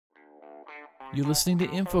You're listening to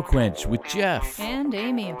InfoQuench with Jeff. And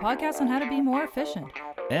Amy, a podcast on how to be more efficient.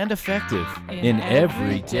 And effective in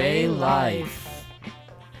everyday life.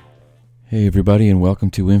 Hey everybody, and welcome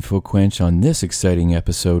to InfoQuench. On this exciting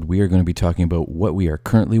episode, we are going to be talking about what we are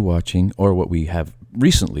currently watching or what we have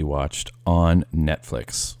recently watched on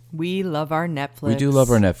Netflix. We love our Netflix. We do love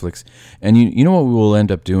our Netflix. And you know what we will end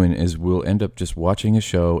up doing is we'll end up just watching a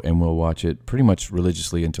show and we'll watch it pretty much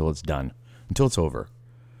religiously until it's done, until it's over.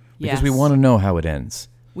 Because we want to know how it ends.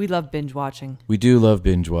 We love binge watching. We do love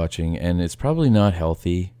binge watching, and it's probably not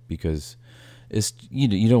healthy because it's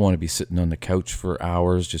you don't want to be sitting on the couch for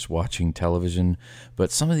hours just watching television.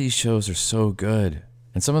 But some of these shows are so good,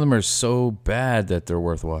 and some of them are so bad that they're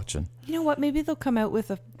worth watching. You know what? Maybe they'll come out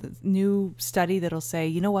with a new study that'll say,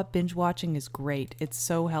 you know what, binge watching is great. It's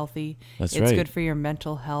so healthy. That's right. It's good for your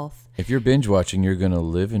mental health. If you're binge watching, you're going to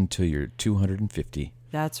live until you're 250.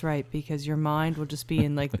 That's right, because your mind will just be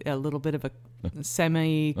in like a little bit of a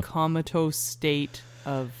semi-comatose state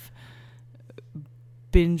of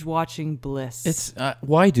binge watching bliss. It's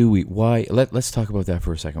let's talk about that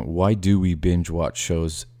for a second. Why do we binge watch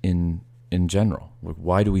shows in general?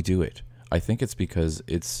 Why do we do it? I think it's because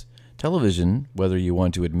it's television, whether you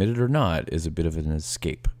want to admit it or not, is a bit of an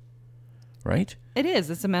escape, right? It is.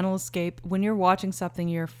 It's a mental escape. When you're watching something,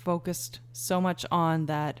 you're focused so much on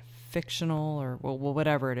that fictional or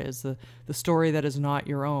whatever it is, the story that is not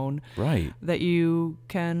your own, right? That you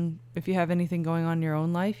can, if you have anything going on in your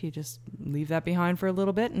own life, you just leave that behind for a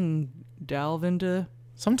little bit and delve into.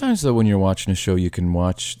 Sometimes though, when you're watching a show, you can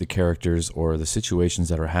watch the characters or the situations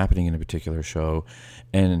that are happening in a particular show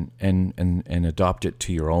and adopt it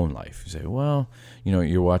to your own life. You say, well,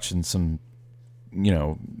 you're watching some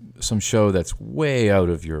show that's way out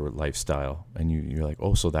of your lifestyle, and you're like,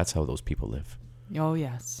 oh, so that's how those people live. Oh,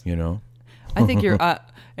 yes. I think you're,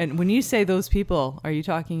 and when you say those people, are you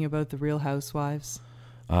talking about the Real Housewives?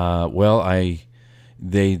 They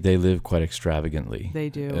live quite extravagantly. They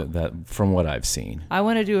do. That from what I've seen. I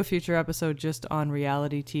want to do a future episode just on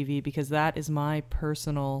reality TV because that is my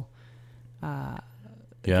personal,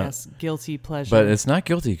 guilty pleasure. But it's not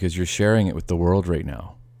guilty because you're sharing it with the world right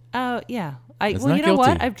now. Oh, yeah. You know guilty.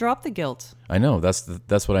 What? I've dropped the guilt. I know. That's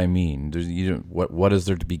what I mean. What is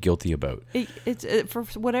there to be guilty about? It's for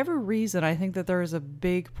whatever reason, I think that there is a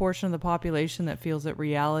big portion of the population that feels that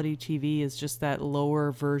reality TV is just that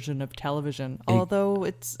lower version of television. Although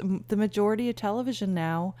it's the majority of television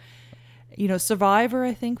now. Survivor,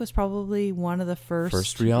 I think, was probably one of the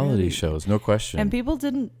first reality shows, no question. And people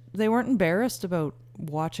they weren't embarrassed about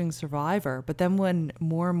watching Survivor. But then when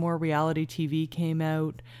more and more reality TV came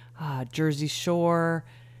out, Jersey Shore,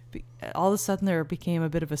 all of a sudden there became a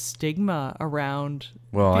bit of a stigma around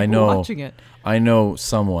people watching it. I know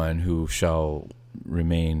someone who shall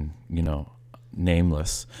remain,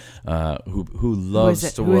 nameless, who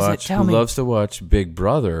loves to watch Big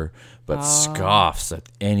Brother, but scoffs at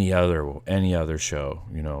any other show.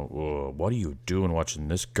 What are you doing watching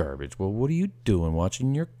this garbage? Well, what are you doing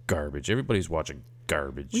watching your garbage? Everybody's watching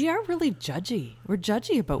garbage. We are really judgy. We're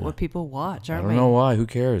judgy about what people watch, aren't we? I don't know why. Who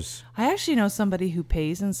cares? I actually know somebody who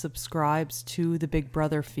pays and subscribes to the Big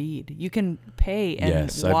Brother feed. You can pay and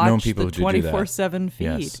watch I've known people the 24/7 feed.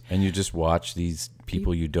 Yes, and you just watch these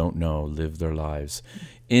people you don't know live their lives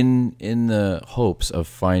in the hopes of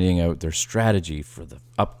finding out their strategy for the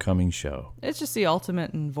upcoming show. It's just the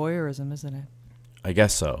ultimate in voyeurism, isn't it? I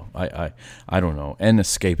guess so. I don't know. And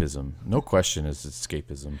escapism. No question is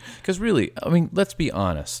escapism. Because really, let's be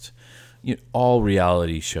honest. All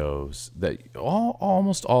reality shows,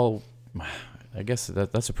 almost all, I guess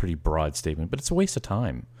that's a pretty broad statement, but it's a waste of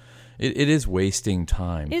time. It is wasting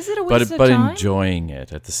time. Is it a waste of time? But time? enjoying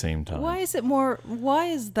it at the same time. Why is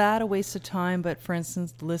that a waste of time, but for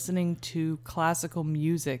instance, listening to classical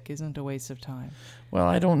music isn't a waste of time? Well,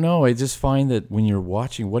 I don't know. I just find that when you're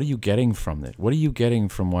watching, what are you getting from it? What are you getting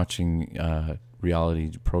from watching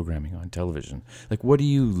reality programming on television? Like, what do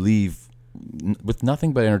you leave with?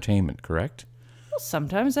 Nothing but entertainment, correct? Well,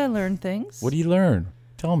 sometimes I learn things. What do you learn?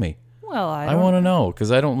 Tell me. Well, I want to know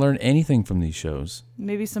because I don't learn anything from these shows.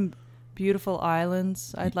 Maybe some beautiful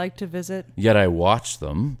islands I'd like to visit. Yet I watch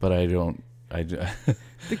them, but I don't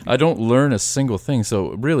learn a single thing.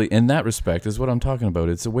 So really, in that respect, is what I'm talking about.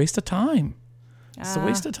 It's a waste of time. It's a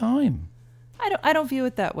waste of time. I don't view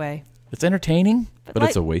it that way. It's entertaining, but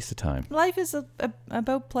it's a waste of time. Life is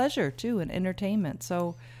about pleasure too and entertainment.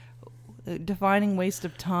 So defining waste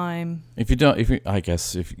of time. If you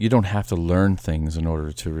don't have to learn things in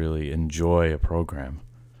order to really enjoy a program.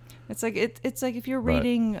 It's like if you're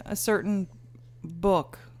reading a certain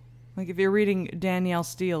book Like if you're reading Danielle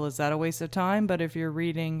Steele, is that a waste of time? But if you're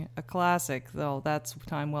reading a classic, though, that's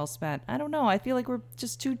time well spent. I don't know. I feel like we're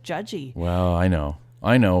just too judgy. Well, I know.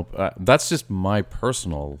 That's just my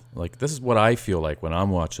personal, like, this is what I feel like when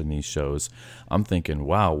I'm watching these shows. I'm thinking,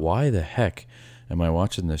 wow, why the heck am I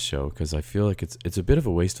watching this show? Because I feel like it's a bit of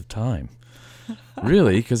a waste of time.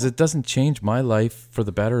 Really, because it doesn't change my life for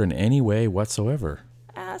the better in any way whatsoever.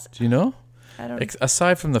 Do you know?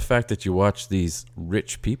 Aside from the fact that you watch these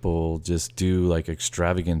rich people just do like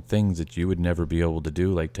extravagant things that you would never be able to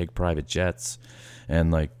do, like take private jets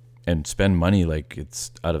and spend money like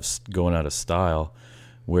it's going out of style,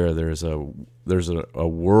 where there's a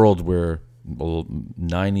world where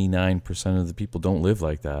 99% of the people don't live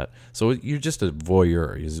like that. So you're just a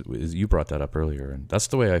voyeur. You brought that up earlier, and that's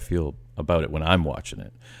the way I feel about it when I'm watching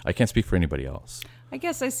it. I can't speak for anybody else. I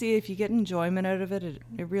guess I see if you get enjoyment out of it,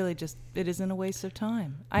 it really just, it isn't a waste of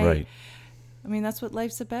time. Right. I mean, that's what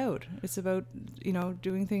life's about. It's about,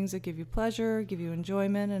 doing things that give you pleasure, give you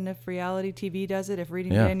enjoyment. And if reality TV does it, if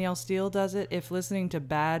reading Danielle Steele does it, if listening to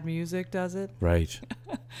bad music does it, right,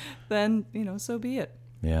 then, so be it.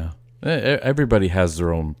 Yeah. Everybody has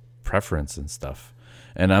their own preference and stuff.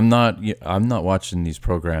 And I'm not watching these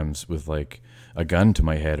programs with like a gun to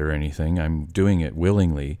my head or anything. I'm doing it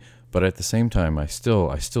willingly. But at the same time, I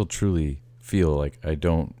still truly feel like I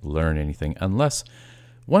don't learn anything unless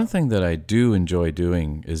one thing that I do enjoy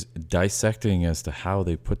doing is dissecting as to how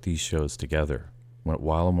they put these shows together.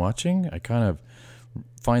 While I'm watching, I kind of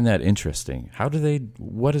find that interesting.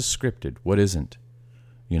 What is scripted? What isn't?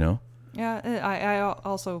 Yeah, I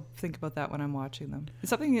also think about that when I'm watching them.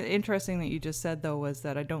 Something interesting that you just said, though, was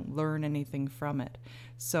that I don't learn anything from it.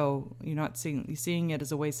 So you're not seeing it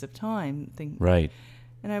as a waste of time. Right.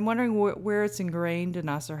 And I'm wondering where it's ingrained in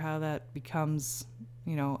us or how that becomes,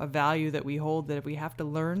 a value that we hold, that if we have to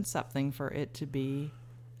learn something for it to be.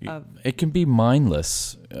 It can be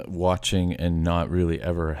mindless watching and not really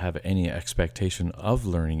ever have any expectation of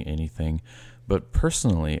learning anything. But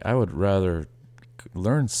personally, I would rather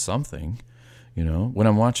learn something. When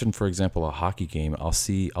I'm watching, for example, a hockey game,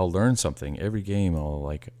 I'll learn something. Every game,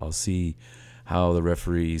 I'll see how the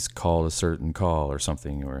referees called a certain call or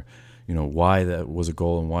something, or why that was a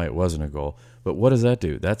goal and why it wasn't a goal. But what does that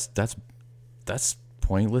do? That's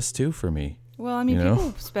pointless too for me. Well, I mean,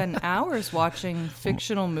 people spend hours watching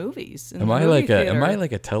fictional movies. Am I like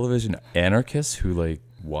a television anarchist who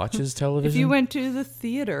watches television? If you went to the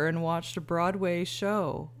theater and watched a Broadway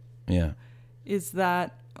show,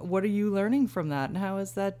 what are you learning from that, and how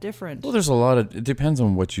is that different? Well, it depends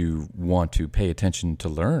on what you want to pay attention to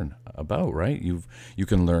learn about, right? You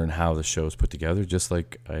can learn how the show's put together, just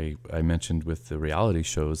like I mentioned with the reality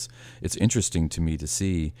shows. It's interesting to me to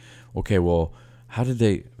see, okay, well, how did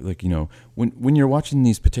they, when you're watching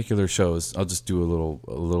these particular shows, I'll just do a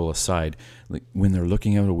little aside, like when they're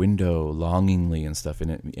looking out a window longingly and stuff,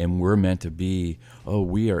 and we're meant to be,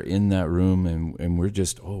 we are in that room, and we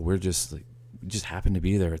just happen to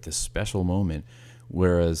be there at this special moment,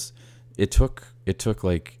 whereas it took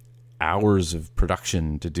like hours of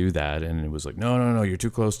production to do that, and it was like, no, you're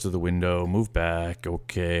too close to the window, move back,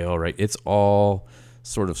 okay, all right. It's all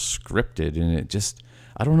sort of scripted, and it just,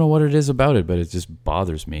 I don't know what it is about it, but it just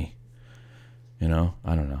bothers me. I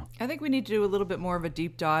don't know. I think we need to do a little bit more of a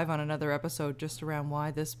deep dive on another episode just around why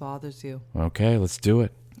this bothers you. Okay, let's do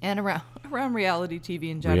it. And around reality TV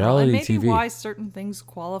in general. And maybe why certain things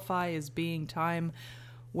qualify as being time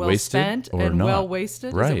well spent and not. Well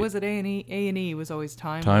wasted. Right. Was it A&E? A&E was always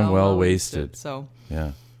time well wasted. So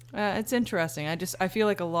yeah. It's interesting. I feel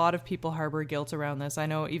like a lot of people harbor guilt around this. I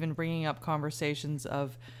know, even bringing up conversations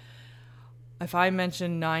of, if I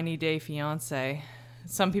mention 90 Day Fiancé,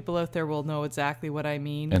 some people out there will know exactly what I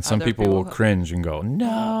mean. And some people will cringe and go,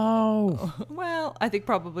 no. Well, I think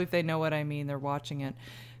probably if they know what I mean, they're watching it.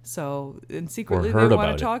 So, and secretly they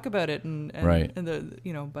want to talk about it, and right.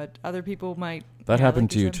 And but other people might. That happened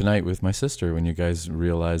to you tonight with my sister when you guys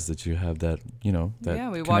realized that you have that,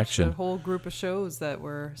 that we connection. Watched a whole group of shows that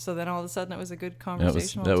were. So then all of a sudden it was a good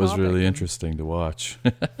conversational. That was really interesting to watch,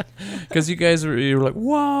 because you were like,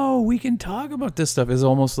 "Whoa, we can talk about this stuff." It's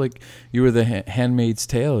almost like you were the Handmaid's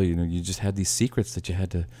Tale. You just had these secrets that you had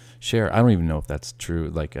to share. I don't even know if that's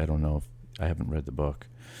true. I don't know if I haven't read the book.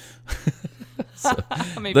 So,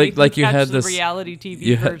 maybe you had this reality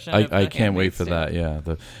TV version. I can't wait for that. Yeah,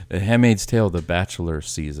 the Handmaid's Tale, The Bachelor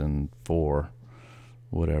season 4,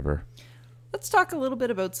 whatever. Let's talk a little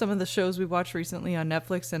bit about some of the shows we watched recently on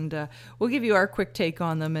Netflix, and we'll give you our quick take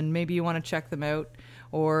on them, and maybe you want to check them out,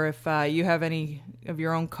 or if you have any of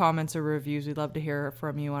your own comments or reviews, we'd love to hear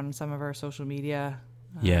from you on some of our social media.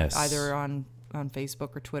 Yes, either on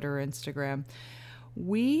Facebook or Twitter or Instagram.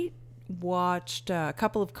 We watched a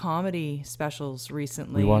couple of comedy specials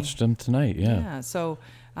recently. We watched them tonight, yeah. Yeah, so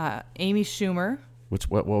Amy Schumer.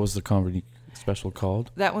 What was the comedy special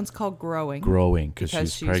called? That one's called Growing. Growing, because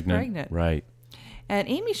she's pregnant. Right. And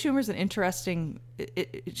Amy Schumer's an interesting...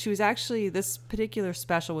 she was actually... This particular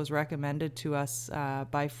special was recommended to us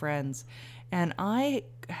by friends. And I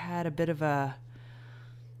had a bit of a...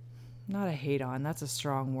 Not a hate on, that's a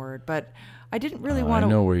strong word. But I didn't really want to... I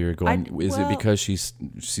know where you're going. Is it because she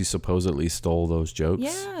supposedly stole those jokes?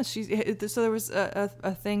 Yeah. So there was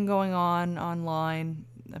a thing going on online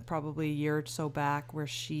probably a year or so back where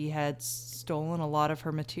she had stolen a lot of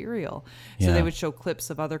her material. So they would show clips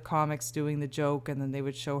of other comics doing the joke, and then they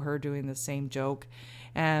would show her doing the same joke.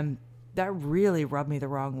 And that really rubbed me the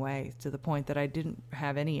wrong way, to the point that I didn't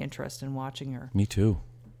have any interest in watching her. Me too.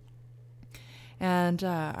 And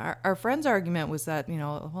our friend's argument was that, a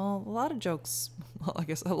lot of jokes, I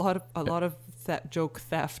guess a lot of joke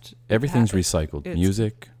theft. Everything's recycled.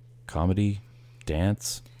 Music, comedy,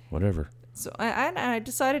 dance, whatever. So I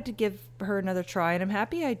decided to give her another try, and I'm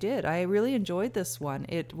happy I did. I really enjoyed this one.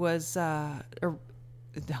 It was,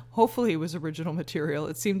 hopefully it was original material.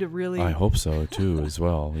 It seemed to really... I hope so, too, as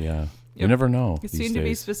well, yeah. You never know. It seemed to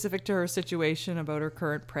be specific to her situation, about her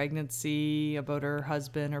current pregnancy, about her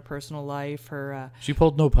husband, her personal life, her... She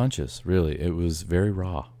pulled no punches, really. It was very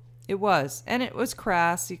raw. It was. And it was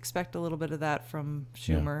crass. You expect a little bit of that from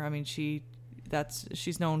Schumer. Yeah. I mean,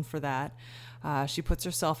 she's known for that. She puts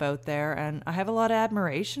herself out there, and I have a lot of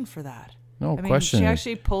admiration for that. No question. She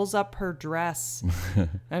actually pulls up her dress.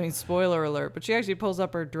 I mean, spoiler alert, but she actually pulls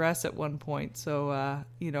up her dress at one point. So,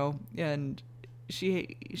 and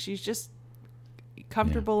she's just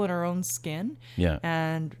comfortable in her own skin. Yeah.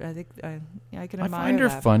 And I think I can admire that. I find her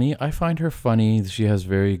funny. I find her funny. She has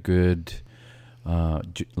very good,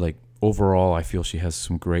 overall, I feel she has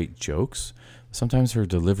some great jokes. Sometimes her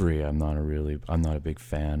delivery, I'm not a big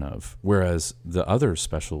fan of. Whereas the other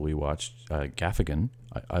special we watched, Gaffigan,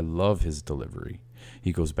 I love his delivery.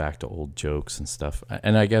 He goes back to old jokes and stuff.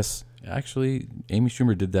 And I guess actually Amy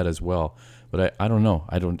Schumer did that as well. But I don't know.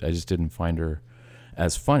 I just didn't find her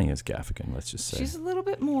as funny as Gaffigan. Let's just say she's a little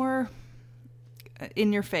bit more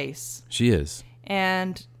in your face. She is,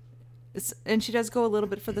 and she does go a little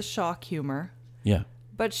bit for the shock humor. Yeah,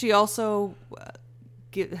 but she also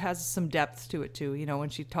has some depth to it too. When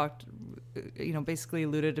she talked, basically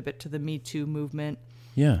alluded a bit to the Me Too movement.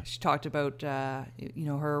 Yeah, she talked about her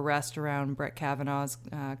arrest around Brett Kavanaugh's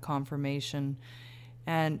confirmation,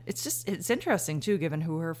 and it's interesting too, given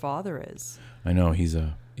who her father is. I know he's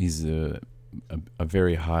a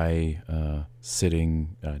very high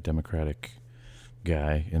sitting Democratic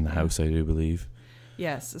guy in the House, I do believe.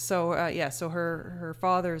 Yes. So So her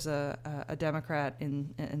father's a Democrat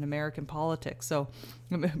in American politics. So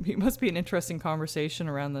it must be an interesting conversation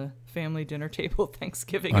around the family dinner table at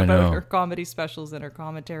Thanksgiving about her comedy specials and her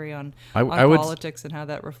commentary on politics and how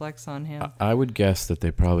that reflects on him. I would guess that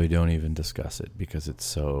they probably don't even discuss it because it's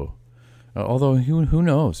so. Although who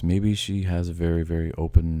knows? Maybe she has a very, very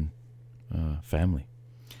open family.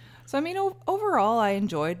 So I mean, overall, I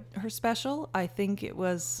enjoyed her special. I think it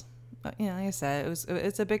was. Like I said,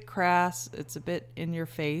 it's a bit crass, it's a bit in your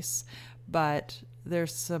face, but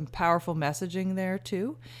there's some powerful messaging there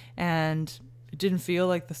too, and it didn't feel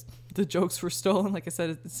like the jokes were stolen. Like I said,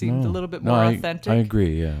 it seemed a little bit more authentic. I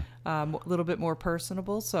agree, yeah. A little bit more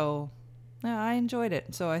personable. So I enjoyed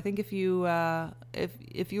it. So I think if you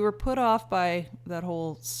were put off by that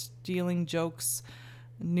whole stealing jokes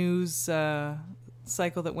news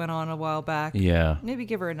cycle that went on a while back, maybe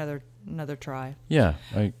give her another try. Yeah,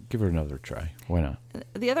 I give her another try. Why not?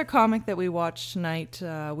 The other comic that we watched tonight,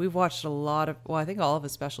 we've watched a lot of, I think all of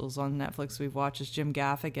his specials on Netflix we've watched, is Jim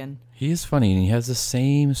Gaffigan. He is funny, and he has the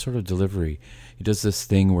same sort of delivery. He does this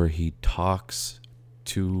thing where he talks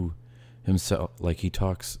to himself, like he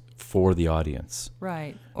talks for the audience.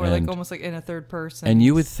 Right. Or like almost like in a third person. And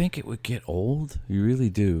you would think it would get old. You really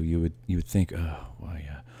do. You would think, oh, well,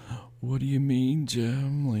 yeah. What do you mean,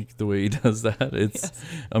 Jim? Like the way he does that.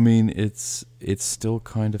 I mean, it's still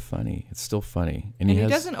kind of funny. It's still funny. And he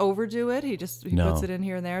doesn't overdo it. He puts it in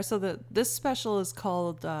here and there. So this special is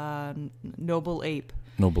called Noble Ape.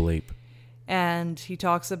 Noble Ape. And he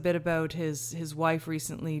talks a bit about his wife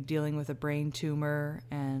recently dealing with a brain tumor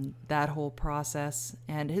and that whole process.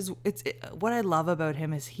 And what I love about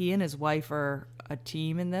him is he and his wife are a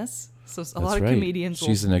team in this. So a lot of comedians.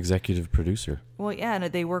 She's an executive producer. Well, yeah, and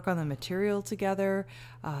they work on the material together.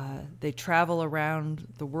 They travel around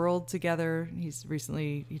the world together. He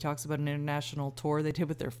talks about an international tour they did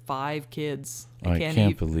with their 5 kids. I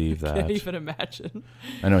can't believe that. I can't even imagine.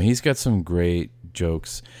 I know he's got some great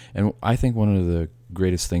jokes. And I think one of the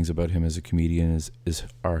greatest things about him as a comedian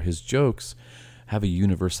are his jokes have a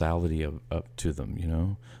universality up to them, you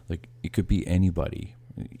know? Like, it could be anybody,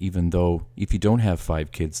 even though if you don't have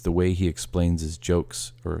 5 kids, the way he explains his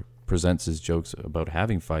jokes or presents his jokes about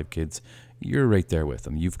having 5 kids, you're right there with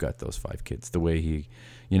him. You've got those 5 kids, the way he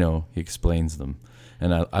explains them.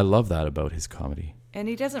 And I love that about his comedy. And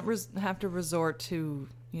he doesn't have to resort to,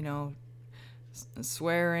 you know,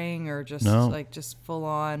 swearing or just just full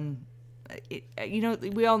on. You know,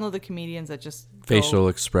 we all know the comedians that just facial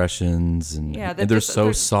expressions and they're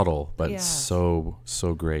so subtle, but so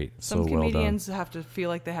great. Some so comedians well done. have to feel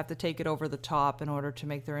like they have to take it over the top in order to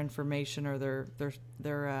make their information or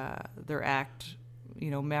their act, you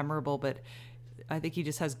know, memorable. But I think he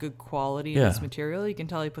just has good quality in his material. You can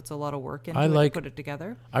tell he puts a lot of work into it to put it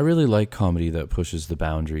together. I really like comedy that pushes the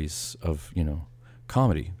boundaries of, you know,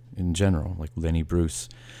 comedy in general, like Lenny Bruce.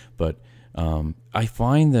 But I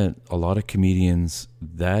find that a lot of comedians,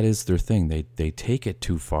 that is their thing. They take it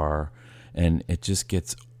too far, and it just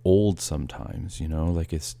gets old sometimes, you know?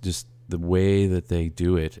 Like, it's just the way that they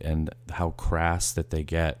do it and how crass that they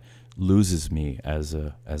get loses me as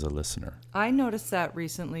a listener. I noticed that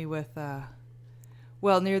recently with...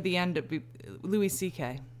 near the end of Louis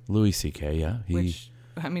C.K. Louis C.K., yeah. Which,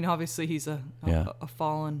 I mean, obviously he's a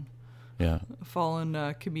fallen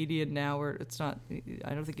comedian now, where it's not,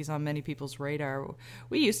 I don't think he's on many people's radar.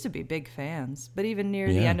 We used to be big fans, but even near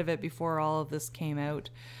the end of it, before all of this came out,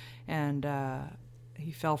 and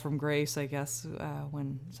he fell from grace, I guess,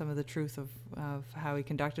 when some of the truth of how he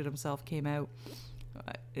conducted himself came out,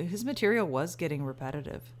 his material was getting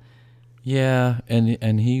repetitive. Yeah,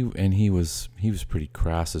 and he was pretty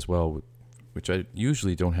crass as well, which I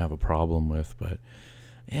usually don't have a problem with, but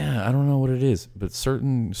yeah, I don't know what it is, but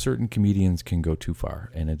certain comedians can go too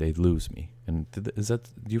far and they lose me. And do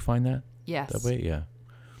you find that? Yes. That way, yeah.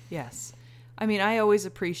 Yes. I mean, I always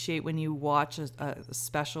appreciate when you watch a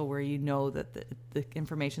special where you know that the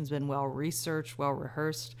information's been well researched, well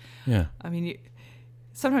rehearsed. Yeah. I mean,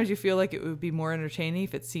 sometimes you feel like it would be more entertaining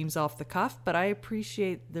if it seems off the cuff, but I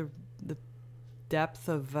appreciate the depth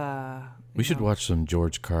of we should watch some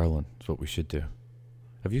George Carlin. That's what we should do.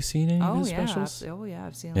 Have you seen any of his specials?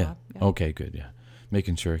 I've seen a lot. Yeah. Okay, good. Yeah,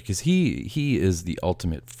 making sure, because he is the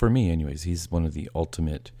ultimate, for me anyways. He's one of the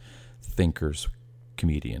ultimate thinkers,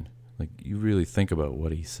 comedian. Like, you really think about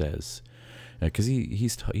what he says, because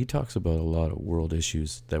he talks about a lot of world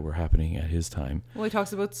issues that were happening at his time. Well, he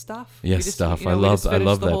talks about stuff. Stuff. I love that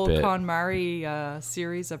bit. The whole KonMari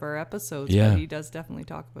series of our episodes. Yeah, but he does definitely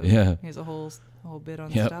talk about it. Yeah, he has a whole bit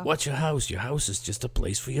on stuff. What's your house? Your house is just a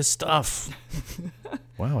place for your stuff.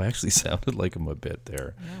 Wow, I actually sounded like him a bit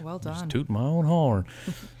there. Yeah, well done. Just toot my own horn.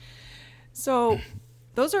 So,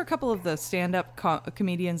 those are a couple of the stand-up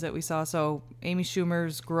comedians that we saw. So, Amy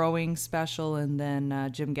Schumer's Growing special, and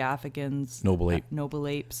then Jim Gaffigan's Noble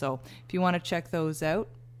Ape. So, if you want to check those out,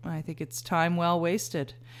 I think it's time well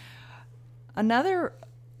wasted. Another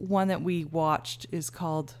one that we watched is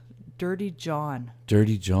called Dirty John.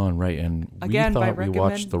 Dirty John, right. And again, we thought we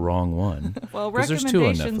watched the wrong one. Well,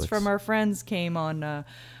 recommendations from our friends came on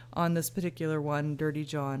this particular one, Dirty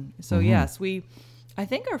John. So, yes, I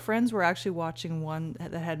think our friends were actually watching one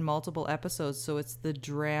that had multiple episodes, so it's the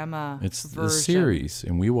drama It's version. the series,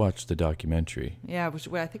 and we watched the documentary. Yeah, which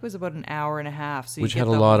I think was about an hour and a half. So which had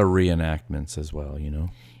a lot of reenactments as well, you know?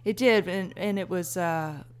 It did, and it was,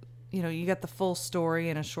 you got the full story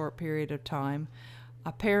in a short period of time.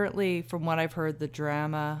 Apparently, from what I've heard, the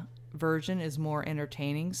drama version is more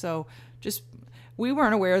entertaining, so we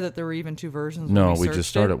weren't aware that there were even 2 versions. No, we just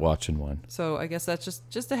started watching one. So I guess that's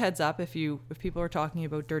just a heads up. If people are talking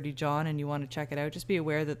about Dirty John and you want to check it out, just be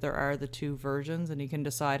aware that there are the 2 versions, and you can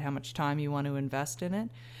decide how much time you want to invest in it.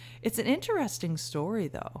 It's an interesting story,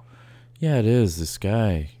 though. Yeah, it is. This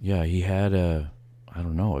guy, he had a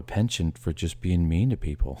penchant for just being mean to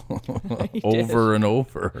people over and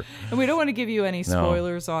over. And we don't want to give you any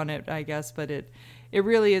spoilers on it, I guess, but it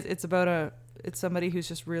really is. It's about it's somebody who's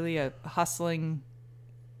just really a hustling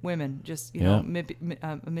women, just a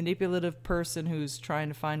manipulative person who's trying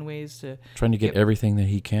to find ways to get everything that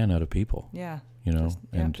he can out of people. Yeah,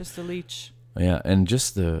 just a leech. Yeah, and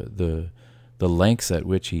just the lengths at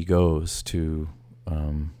which he goes to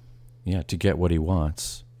get what he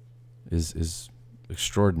wants is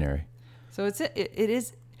extraordinary. So it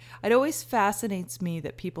is. It always fascinates me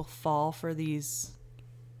that people fall for these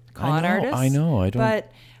con artists. I know. I don't.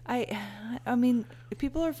 But I mean,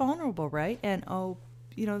 people are vulnerable, right? And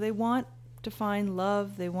they want to find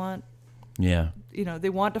love. They want. Yeah. They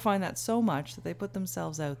want to find that so much that they put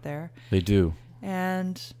themselves out there. They do.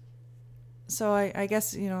 And So I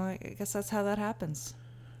guess, I guess that's how that happens.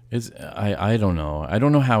 I don't know. I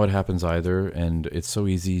don't know how it happens either, and it's so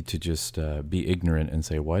easy to just be ignorant and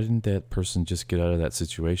say, why didn't that person just get out of that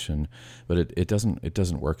situation? But it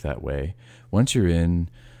doesn't work that way. Once you're in,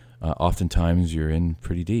 oftentimes you're in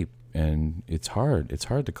pretty deep, and it's hard. It's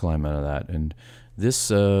hard to climb out of that. And this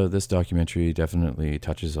documentary definitely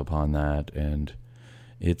touches upon that, and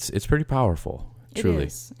it's pretty powerful. Truly. It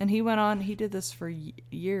is. And he went on, he did this for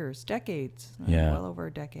years, decades. Well over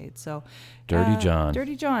a decade. So Dirty John.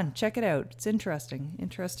 Dirty John, check it out. It's interesting.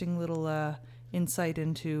 Interesting little insight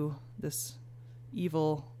into this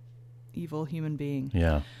evil human being.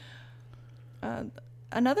 Yeah.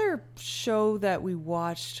 Another show that we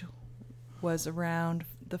watched was around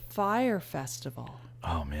the Fyre Festival.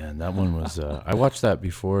 Oh man, that one was I watched that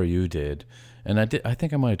before you did. And I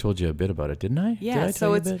think I might have told you a bit about it, didn't I? Yeah,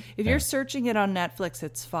 so if you're searching it on Netflix,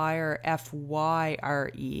 it's Fyre,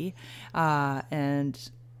 Fyre,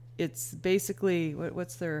 and it's basically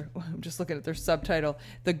what's their? I'm just looking at their subtitle: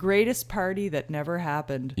 "The Greatest Party That Never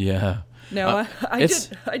Happened." Yeah. Now I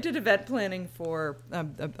did event planning for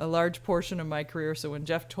a large portion of my career, so when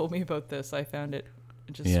Jeff told me about this, I found it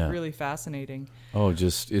just really fascinating. Oh,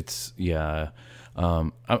 it's yeah.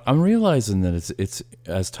 I'm realizing that it's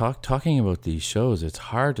as talking about these shows, it's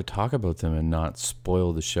hard to talk about them and not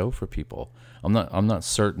spoil the show for people. I'm not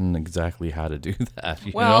certain exactly how to do that.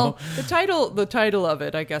 You know? the title of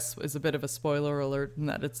it, I guess, is a bit of a spoiler alert in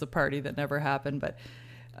that it's the party that never happened. But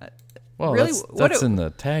really, that's in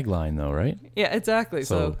the tagline, though, right? Yeah, exactly.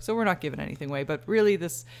 So we're not giving anything away. But really,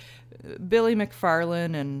 this Billy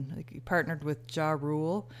McFarlane and he partnered with Ja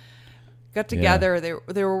Rule got together. Yeah.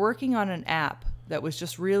 They were working on an app that was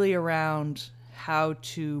just really around how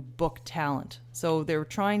to book talent. So they were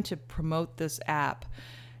trying to promote this app,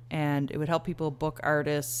 and it would help people book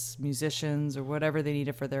artists, musicians, or whatever they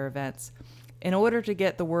needed for their events. In order to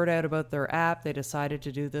get the word out about their app, they decided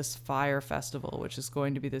to do this Fyre Festival, which is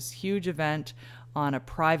going to be this huge event on a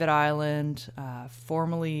private island,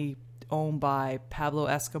 formerly owned by Pablo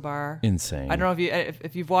Escobar. Insane. I don't know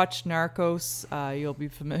if you've watched Narcos, you'll be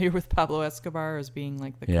familiar with Pablo Escobar as being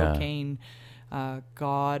like the cocaine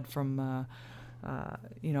god from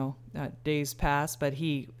days past. But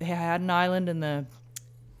he had an island in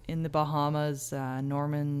the Bahamas,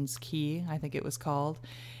 Norman's Key, I think it was called.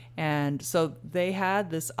 And so they had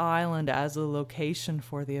this island as a location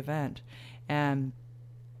for the event. And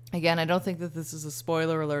again, I don't think that this is a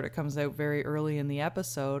spoiler alert. It comes out very early in the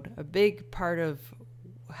episode. A big part of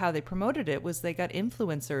how they promoted it was they got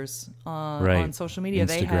influencers on social media. Instagram.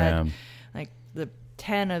 They had like the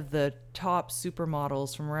 10 of the top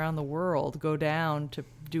supermodels from around the world go down to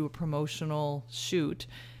do a promotional shoot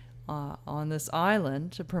on this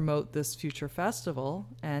island to promote this future festival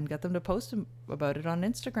and get them to post about it on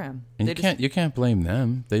Instagram. And you can't blame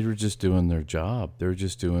them. They were just doing their job. They were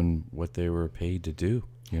just doing what they were paid to do,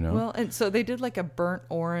 you know? Well, and so they did like a burnt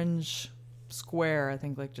orange square, I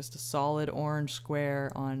think like just a solid orange square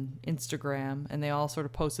on Instagram, and they all sort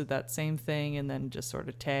of posted that same thing and then just sort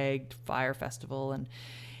of tagged Fyre Festival,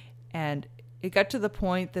 and it got to the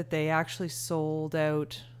point that they actually sold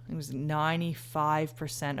out. It was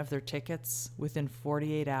 95% of their tickets within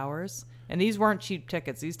 48 hours. And these weren't cheap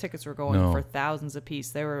tickets. These tickets were going for thousands a piece.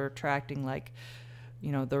 They were attracting the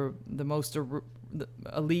most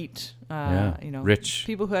elite, rich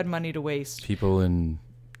people who had money to waste. People in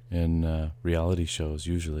reality shows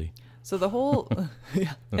usually. So the whole,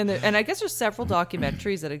 and I guess there's several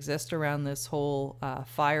documentaries that exist around this whole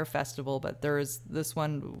Fyre Festival, but there's this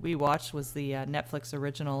one we watched was the Netflix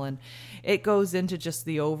original, and it goes into just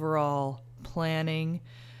the overall planning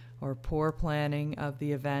or poor planning of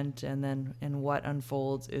the event, and what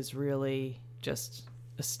unfolds is really just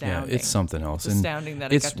astounding. Yeah, it's something else. It's astounding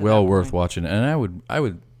that it's well worth watching, and I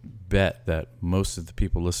would bet that most of the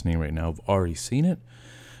people listening right now have already seen it,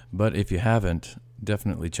 but if you haven't,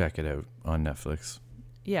 definitely check it out on Netflix.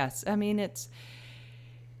 Yes, I mean it's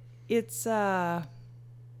it's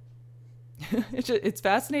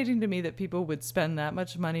fascinating to me that people would spend that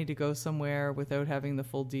much money to go somewhere without having the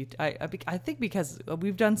full detail. I think because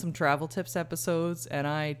we've done some travel tips episodes, and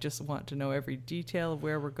I just want to know every detail of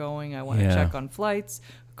where we're going. I want to check on flights,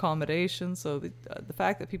 accommodations. So the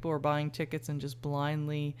fact that people are buying tickets and just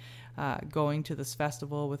blindly going to this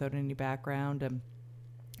festival without any background, and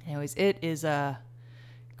anyways, it is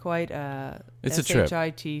quite a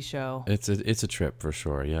SHIT show. It's a trip for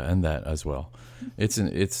sure, yeah, and that as well. I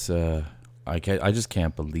just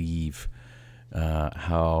can't believe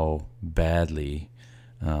how badly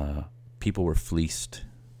people were fleeced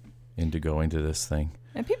into going to this thing.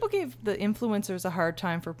 And people gave the influencers a hard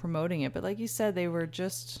time for promoting it, but like you said, they're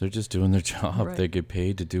just doing their job. Right. They get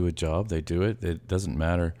paid to do a job. They do it. It doesn't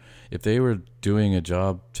matter. If they were doing a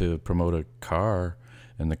job to promote a car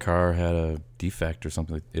and the car had a defect or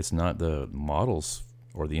something, it's not the model's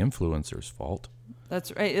or the influencer's fault.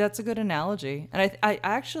 That's right. That's a good analogy. And I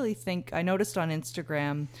actually think I noticed on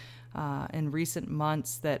Instagram in recent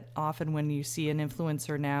months that often when you see an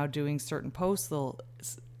influencer now doing certain posts, they'll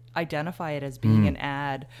identify it as being an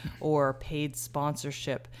ad or paid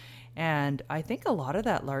sponsorship. And I think a lot of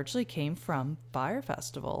that largely came from Fyre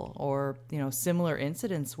Festival or, similar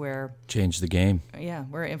incidents where... Changed the game. Yeah,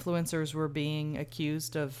 where influencers were being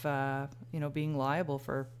accused of, being liable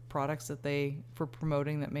for products that they were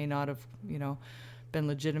promoting that may not have, been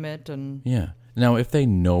legitimate. And yeah. Now, if they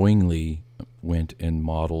knowingly went and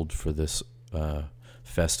modeled for this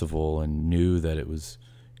festival and knew that it was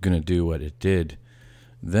going to do what it did,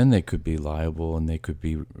 then they could be liable and they could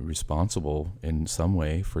be responsible in some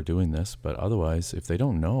way for doing this. But otherwise, if they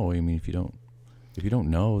don't know, if you don't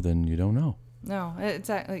know, then you don't know. No,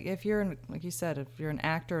 exactly. If you're, like you said, if you're an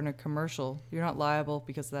actor in a commercial, you're not liable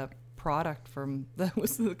because that product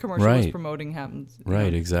the commercial was promoting happens.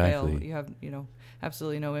 Right, exactly. Fail. You have,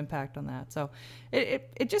 absolutely no impact on that. So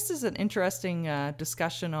it just is an interesting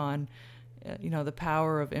discussion on the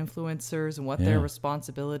power of influencers and what their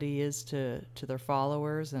responsibility is to their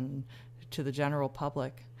followers and to the general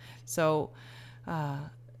public. So,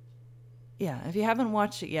 if you haven't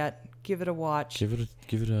watched it yet, give it a watch. Give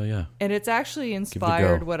it a. And it's actually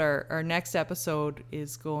inspired what our next episode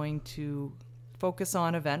is going to focus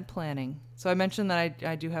on event planning. So I mentioned that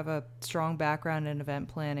I do have a strong background in event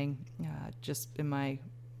planning, just in my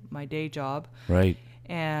day job. Right.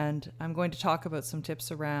 And I'm going to talk about some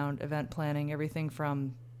tips around event planning, everything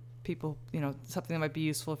from people, something that might be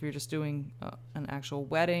useful if you're just doing an actual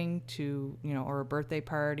wedding to, or a birthday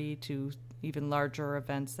party to even larger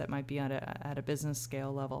events that might be at a business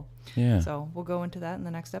scale level. Yeah. So we'll go into that in the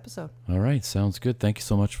next episode. All right. Sounds good. Thank you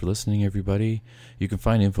so much for listening, everybody. You can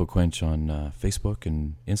find InfoQuench on Facebook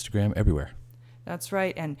and Instagram, everywhere. That's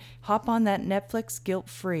right. And hop on that Netflix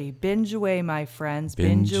guilt-free. Binge away, my friends.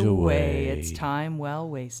 Binge away. It's time well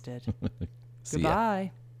wasted.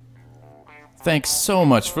 Goodbye. Thanks so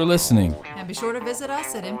much for listening. And be sure to visit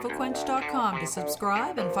us at InfoQuench.com to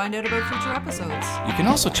subscribe and find out about future episodes. You can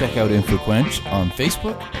also check out InfoQuench on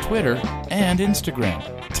Facebook, Twitter, and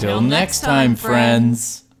Instagram. Till next time,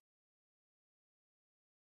 friends.